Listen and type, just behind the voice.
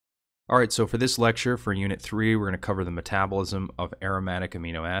Alright, so for this lecture, for Unit 3, we're going to cover the metabolism of aromatic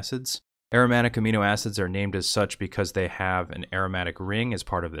amino acids. Aromatic amino acids are named as such because they have an aromatic ring as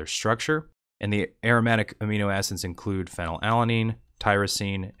part of their structure, and the aromatic amino acids include phenylalanine,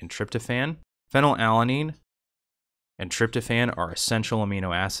 tyrosine, and tryptophan. Phenylalanine and tryptophan are essential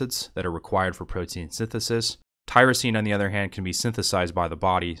amino acids that are required for protein synthesis. Tyrosine, on the other hand, can be synthesized by the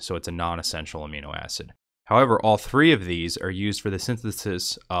body, so it's a non-essential amino acid. However, all three of these are used for the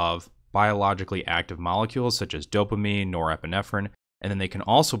synthesis of biologically active molecules such as dopamine, norepinephrine, and then they can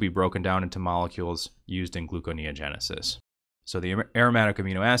also be broken down into molecules used in gluconeogenesis. So the aromatic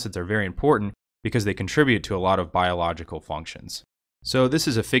amino acids are very important because they contribute to a lot of biological functions. So this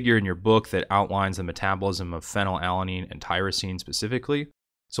is a figure in your book that outlines the metabolism of phenylalanine and tyrosine specifically.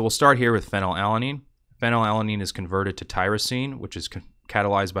 So we'll start here with phenylalanine. Phenylalanine is converted to tyrosine, which is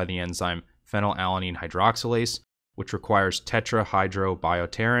catalyzed by the enzyme phenylalanine hydroxylase, which requires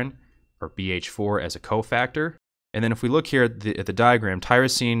tetrahydrobiopterin, or BH4, as a cofactor. And then if we look here at the diagram,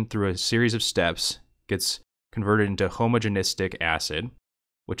 tyrosine, through a series of steps, gets converted into homogenistic acid,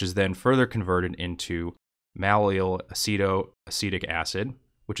 which is then further converted into mallyl acetoacetic acid,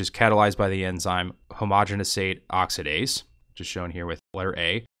 which is catalyzed by the enzyme homogenisate oxidase, which is shown here with letter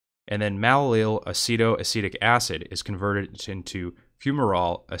A. And then mallyl acetoacetic acid is converted into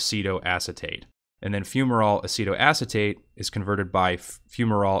fumarole acetoacetate. And then fumarole acetoacetate is converted by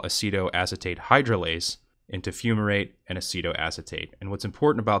fumarole acetoacetate hydrolase into fumarate and acetoacetate. And what's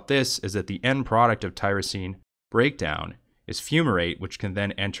important about this is that the end product of tyrosine breakdown is fumarate, which can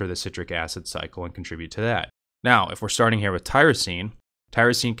then enter the citric acid cycle and contribute to that. Now, if we're starting here with tyrosine,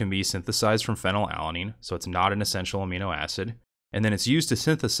 tyrosine can be synthesized from phenylalanine, so it's not an essential amino acid. And then it's used to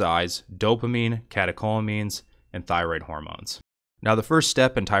synthesize dopamine, catecholamines, and thyroid hormones. Now, the first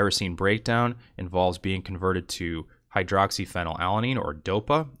step in tyrosine breakdown involves being converted to hydroxyphenylalanine, or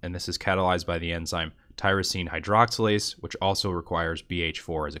DOPA, and this is catalyzed by the enzyme tyrosine hydroxylase, which also requires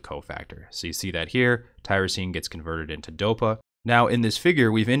BH4 as a cofactor. So you see that here, tyrosine gets converted into DOPA. Now, in this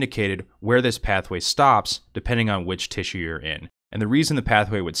figure, we've indicated where this pathway stops depending on which tissue you're in. And the reason the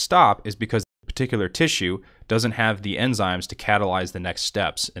pathway would stop is because the particular tissue doesn't have the enzymes to catalyze the next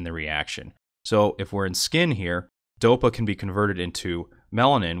steps in the reaction. So if we're in skin here, DOPA can be converted into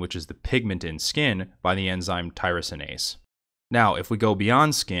melanin, which is the pigment in skin, by the enzyme tyrosinase. Now, if we go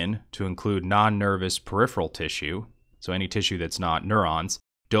beyond skin to include non-nervous peripheral tissue, so any tissue that's not neurons,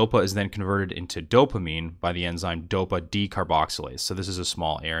 DOPA is then converted into dopamine by the enzyme DOPA decarboxylase. So this is a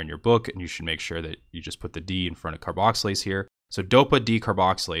small error in your book, and you should make sure that you just put the D in front of carboxylase here. So DOPA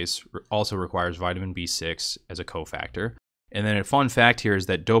decarboxylase also requires vitamin B6 as a cofactor. And then a fun fact here is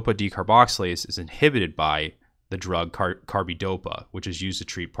that DOPA decarboxylase is inhibited by the drug carbidopa, which is used to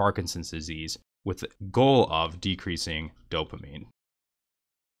treat Parkinson's disease with the goal of decreasing dopamine.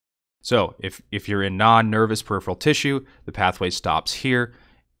 So if you're in non-nervous peripheral tissue, the pathway stops here.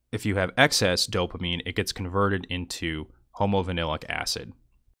 If you have excess dopamine, it gets converted into homovinylic acid.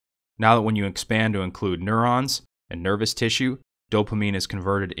 Now that when you expand to include neurons and nervous tissue, dopamine is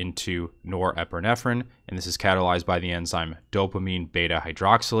converted into norepinephrine, and this is catalyzed by the enzyme dopamine beta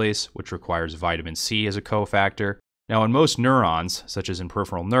hydroxylase, which requires vitamin C as a cofactor. Now, in most neurons, such as in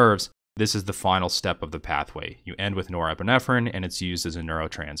peripheral nerves, this is the final step of the pathway. You end with norepinephrine, and it's used as a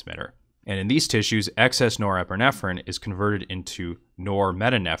neurotransmitter. And in these tissues, excess norepinephrine is converted into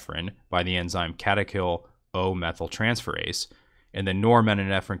normetanephrine by the enzyme catechyl O-methyltransferase, and then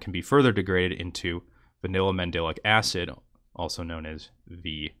normetanephrine can be further degraded into vanillomendylic acid, also known as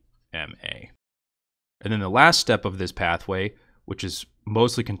VMA. And then the last step of this pathway, which is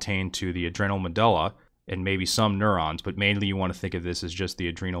mostly contained to the adrenal medulla and maybe some neurons, but mainly you want to think of this as just the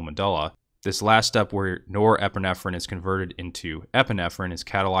adrenal medulla. This last step where norepinephrine is converted into epinephrine is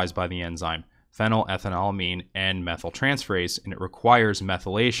catalyzed by the enzyme phenylethylamine N-methyltransferase, and it requires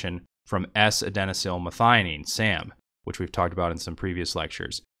methylation from S-adenosylmethionine, SAM, which we've talked about in some previous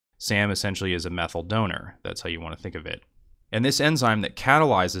lectures. SAM essentially is a methyl donor. That's how you want to think of it. And this enzyme that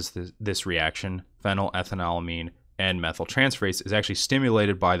catalyzes this reaction, phenylethylamine N-methyltransferase, is actually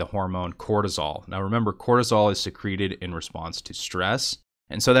stimulated by the hormone cortisol. Now remember, cortisol is secreted in response to stress,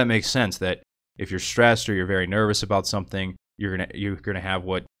 and so that makes sense that if you're stressed or you're very nervous about something, you're gonna have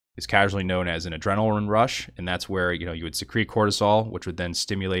what is casually known as an adrenaline rush, and that's where you would secrete cortisol, which would then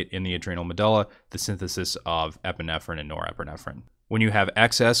stimulate in the adrenal medulla the synthesis of epinephrine and norepinephrine. When you have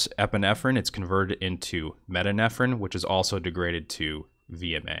excess epinephrine, it's converted into metanephrine, which is also degraded to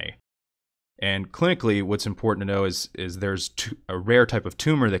VMA. And clinically, what's important to know is there's a rare type of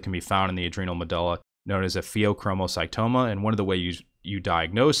tumor that can be found in the adrenal medulla known as a pheochromocytoma, and one of the ways you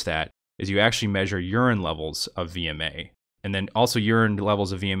diagnose that is you actually measure urine levels of VMA. And then also urine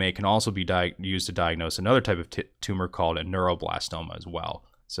levels of VMA can also be used to diagnose another type of tumor called a neuroblastoma as well.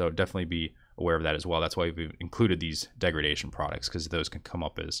 So definitely be aware of that as well. That's why we've included these degradation products, because those can come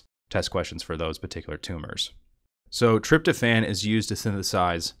up as test questions for those particular tumors. So tryptophan is used to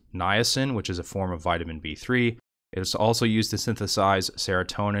synthesize niacin, which is a form of vitamin B3. It's also used to synthesize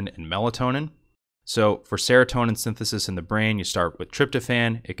serotonin and melatonin. So for serotonin synthesis in the brain, you start with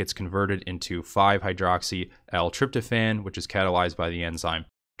tryptophan. It gets converted into 5-hydroxy-L-tryptophan, which is catalyzed by the enzyme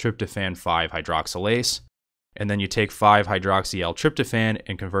tryptophan 5-hydroxylase. And then you take 5-hydroxy-L-tryptophan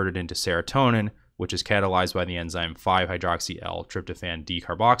and convert it into serotonin, which is catalyzed by the enzyme 5-hydroxy-L-tryptophan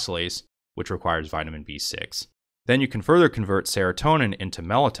decarboxylase, which requires vitamin B6. Then you can further convert serotonin into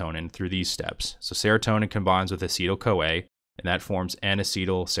melatonin through these steps. So serotonin combines with acetyl-CoA, and that forms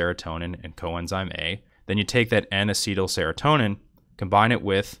N-acetyl-serotonin and coenzyme A. Then you take that N-acetyl-serotonin, combine it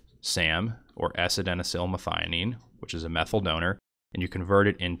with SAM, or S-adenosylmethionine, which is a methyl donor, and you convert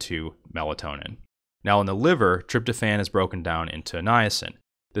it into melatonin. Now in the liver, tryptophan is broken down into niacin.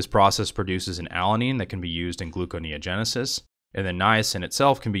 This process produces an alanine that can be used in gluconeogenesis, and then niacin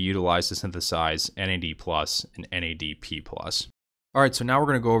itself can be utilized to synthesize NAD+ and NADP+. All right, so now we're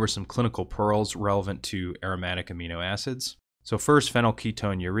going to go over some clinical pearls relevant to aromatic amino acids. So first,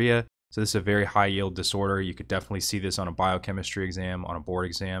 phenylketonuria. So this is a very high yield disorder. You could definitely see this on a biochemistry exam, on a board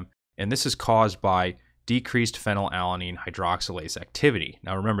exam. And this is caused by decreased phenylalanine hydroxylase activity.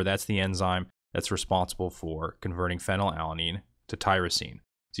 Now remember, that's the enzyme that's responsible for converting phenylalanine to tyrosine.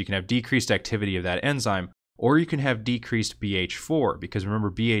 So you can have decreased activity of that enzyme, or you can have decreased BH4, because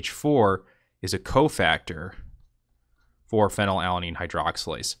remember, BH4 is a cofactor for phenylalanine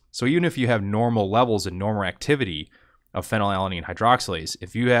hydroxylase. So even if you have normal levels and normal activity of phenylalanine hydroxylase,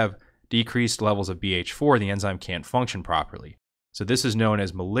 if you have decreased levels of BH4, the enzyme can't function properly. So this is known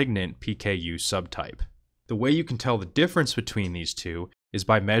as malignant PKU subtype. The way you can tell the difference between these two is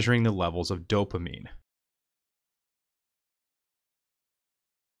by measuring the levels of dopamine.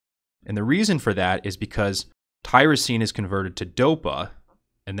 And the reason for that is because tyrosine is converted to dopa,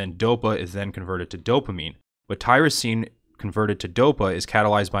 and then dopa is then converted to dopamine. But tyrosine converted to dopa is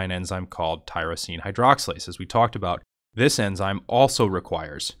catalyzed by an enzyme called tyrosine hydroxylase. As we talked about, this enzyme also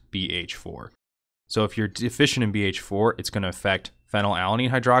requires BH4. So if you're deficient in BH4, it's going to affect phenylalanine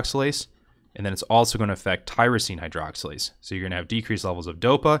hydroxylase, and then it's also going to affect tyrosine hydroxylase. So you're going to have decreased levels of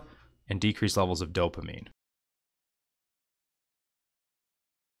dopa and decreased levels of dopamine.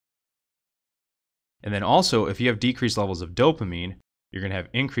 And then also, if you have decreased levels of dopamine, you're going to have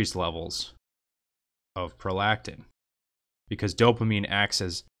increased levels of prolactin, because dopamine acts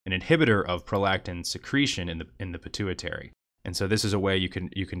as an inhibitor of prolactin secretion in the pituitary. And so this is a way you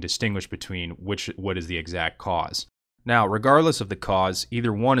can distinguish between what is the exact cause. Now, regardless of the cause,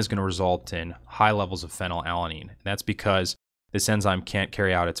 either one is going to result in high levels of phenylalanine. And that's because this enzyme can't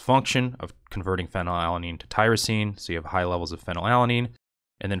carry out its function of converting phenylalanine to tyrosine, so you have high levels of phenylalanine.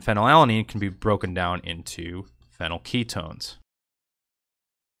 And then phenylalanine can be broken down into phenylketones.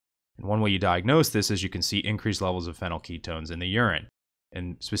 And one way you diagnose this is you can see increased levels of phenylketones in the urine.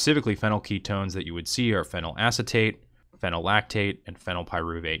 And specifically, phenylketones that you would see are phenylacetate, phenylactate, and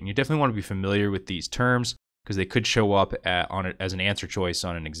phenylpyruvate. And you definitely want to be familiar with these terms, because they could show up as an answer choice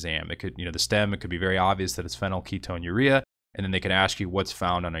on an exam. It could, the STEM, it could be very obvious that it's phenylketonuria, and then they could ask you what's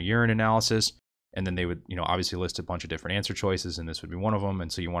found on a urine analysis. And then they would, obviously list a bunch of different answer choices, and this would be one of them. And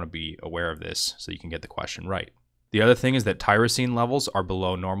so you want to be aware of this so you can get the question right. The other thing is that tyrosine levels are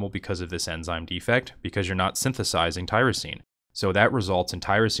below normal because of this enzyme defect, because you're not synthesizing tyrosine. So that results in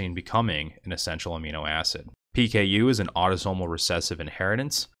tyrosine becoming an essential amino acid. PKU is an autosomal recessive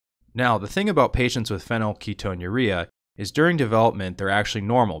inheritance. Now, the thing about patients with phenylketonuria is during development, they're actually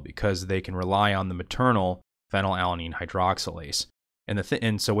normal because they can rely on the maternal phenylalanine hydroxylase.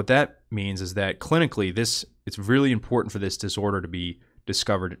 And so what that means is that clinically, it's really important for this disorder to be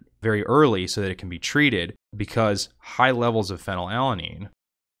discovered very early so that it can be treated, because high levels of phenylalanine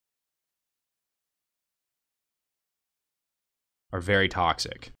are very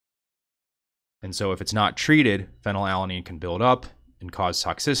toxic. And so if it's not treated, phenylalanine can build up and cause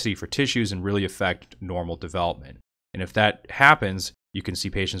toxicity for tissues and really affect normal development. And if that happens, you can see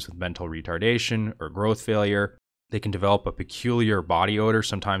patients with mental retardation or growth failure. They can develop a peculiar body odor.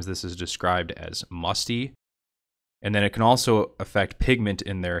 Sometimes this is described as musty. And then it can also affect pigment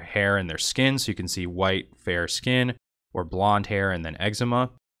in their hair and their skin. So you can see white, fair skin, or blonde hair and then eczema.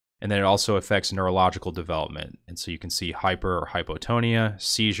 And then it also affects neurological development. And so you can see hyper or hypotonia,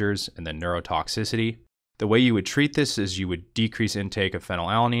 seizures, and then neurotoxicity. The way you would treat this is you would decrease intake of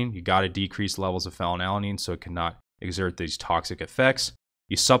phenylalanine. You got to decrease levels of phenylalanine so it cannot exert these toxic effects.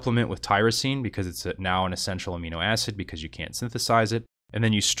 You supplement with tyrosine because it's now an essential amino acid because you can't synthesize it. And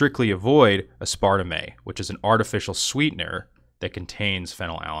then you strictly avoid aspartame A, which is an artificial sweetener that contains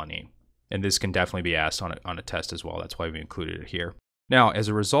phenylalanine. And this can definitely be asked on a test as well. That's why we included it here. Now, as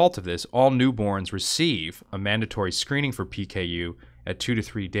a result of this, all newborns receive a mandatory screening for PKU at 2 to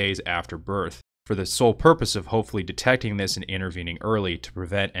 3 days after birth for the sole purpose of hopefully detecting this and intervening early to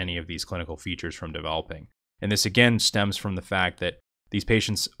prevent any of these clinical features from developing. And this again stems from the fact that these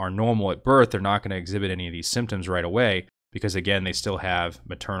patients are normal at birth. They're not going to exhibit any of these symptoms right away because, again, they still have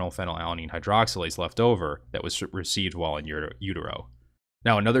maternal phenylalanine hydroxylase left over that was received while in utero.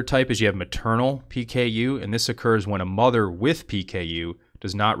 Now, another type is you have maternal PKU, and this occurs when a mother with PKU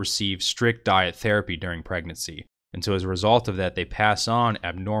does not receive strict diet therapy during pregnancy. And so as a result of that, they pass on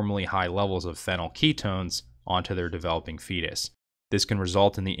abnormally high levels of phenylketones onto their developing fetus. This can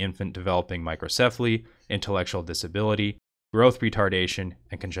result in the infant developing microcephaly, intellectual disability, growth retardation,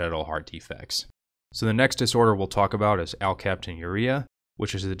 and congenital heart defects. So the next disorder we'll talk about is alkaptonuria,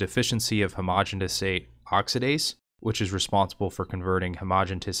 which is a deficiency of homogenous oxidase, which is responsible for converting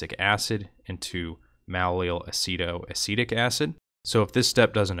homogentisic acid into malonyl acetoacetic acid. So if this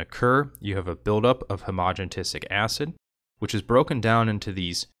step doesn't occur, you have a buildup of homogentisic acid, which is broken down into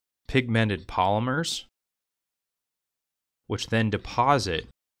these pigmented polymers, which then deposit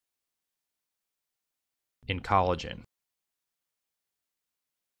in collagen.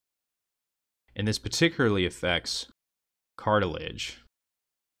 And this particularly affects cartilage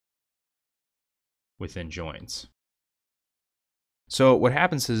within joints. So what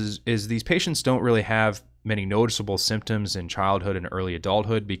happens is these patients don't really have many noticeable symptoms in childhood and early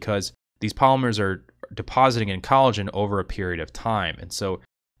adulthood because these polymers are depositing in collagen over a period of time. And so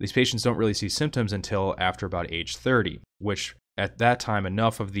these patients don't really see symptoms until after about age 30, which at that time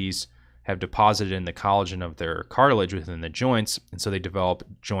enough of these have deposited in the collagen of their cartilage within the joints, and so they develop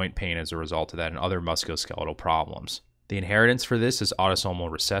joint pain as a result of that and other musculoskeletal problems. The inheritance for this is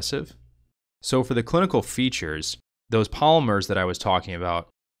autosomal recessive. So for the clinical features, those polymers that I was talking about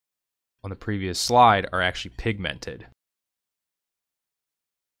on the previous slide are actually pigmented.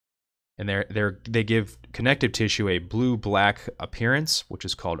 And they give connective tissue a blue-black appearance, which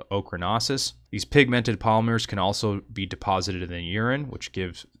is called ochronosis. These pigmented polymers can also be deposited in the urine, which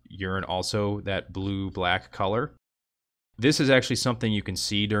gives urine also that blue-black color. This is actually something you can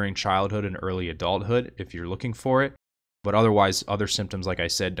see during childhood and early adulthood if you're looking for it, but otherwise other symptoms, like I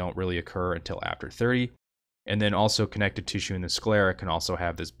said, don't really occur until after 30. And then also connective tissue in the sclera can also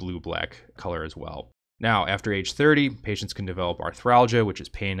have this blue-black color as well. Now, after age 30, patients can develop arthralgia, which is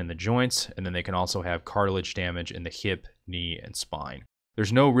pain in the joints, and then they can also have cartilage damage in the hip, knee, and spine.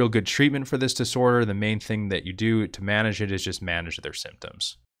 There's no real good treatment for this disorder. The main thing that you do to manage it is just manage their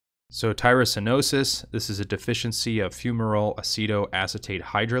symptoms. So tyrosinosis, this is a deficiency of fumarate acetoacetate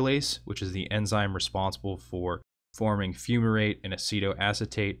hydrolase, which is the enzyme responsible for forming fumarate and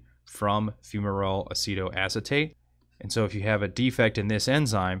acetoacetate from fumarate acetoacetate. And so if you have a defect in this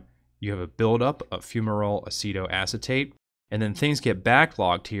enzyme, you have a buildup of fumarate acetoacetate, and then things get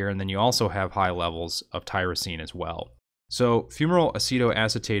backlogged here, and then you also have high levels of tyrosine as well. So fumarate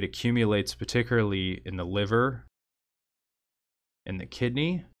acetoacetate accumulates particularly in the liver and the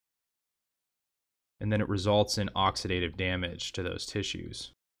kidney, and then it results in oxidative damage to those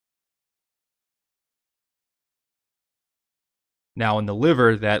tissues. Now in the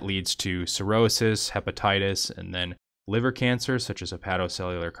liver, that leads to cirrhosis, hepatitis, and then liver cancer, such as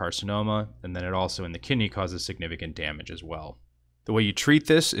hepatocellular carcinoma, and then it also in the kidney causes significant damage as well. The way you treat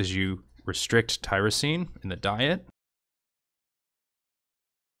this is you restrict tyrosine in the diet.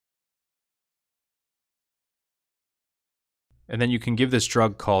 And then you can give this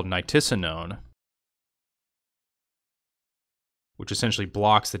drug called nitisinone, which essentially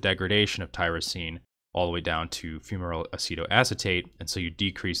blocks the degradation of tyrosine all the way down to fumarate acetoacetate, and so you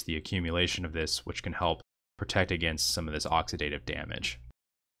decrease the accumulation of this, which can help protect against some of this oxidative damage.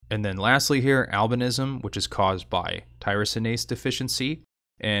 And then lastly here, albinism, which is caused by tyrosinase deficiency.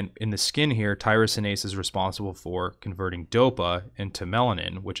 And in the skin here, tyrosinase is responsible for converting dopa into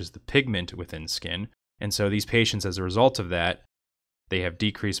melanin, which is the pigment within skin. And so these patients, as a result of that, they have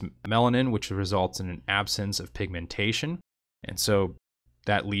decreased melanin, which results in an absence of pigmentation. And so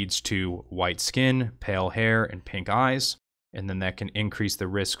that leads to white skin, pale hair, and pink eyes. And then that can increase the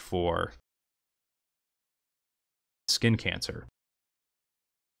risk for skin cancer.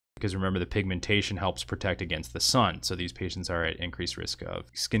 Because remember, the pigmentation helps protect against the sun. So these patients are at increased risk of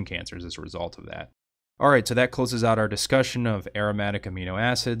skin cancers as a result of that. All right, so that closes out our discussion of aromatic amino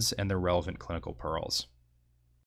acids and their relevant clinical pearls.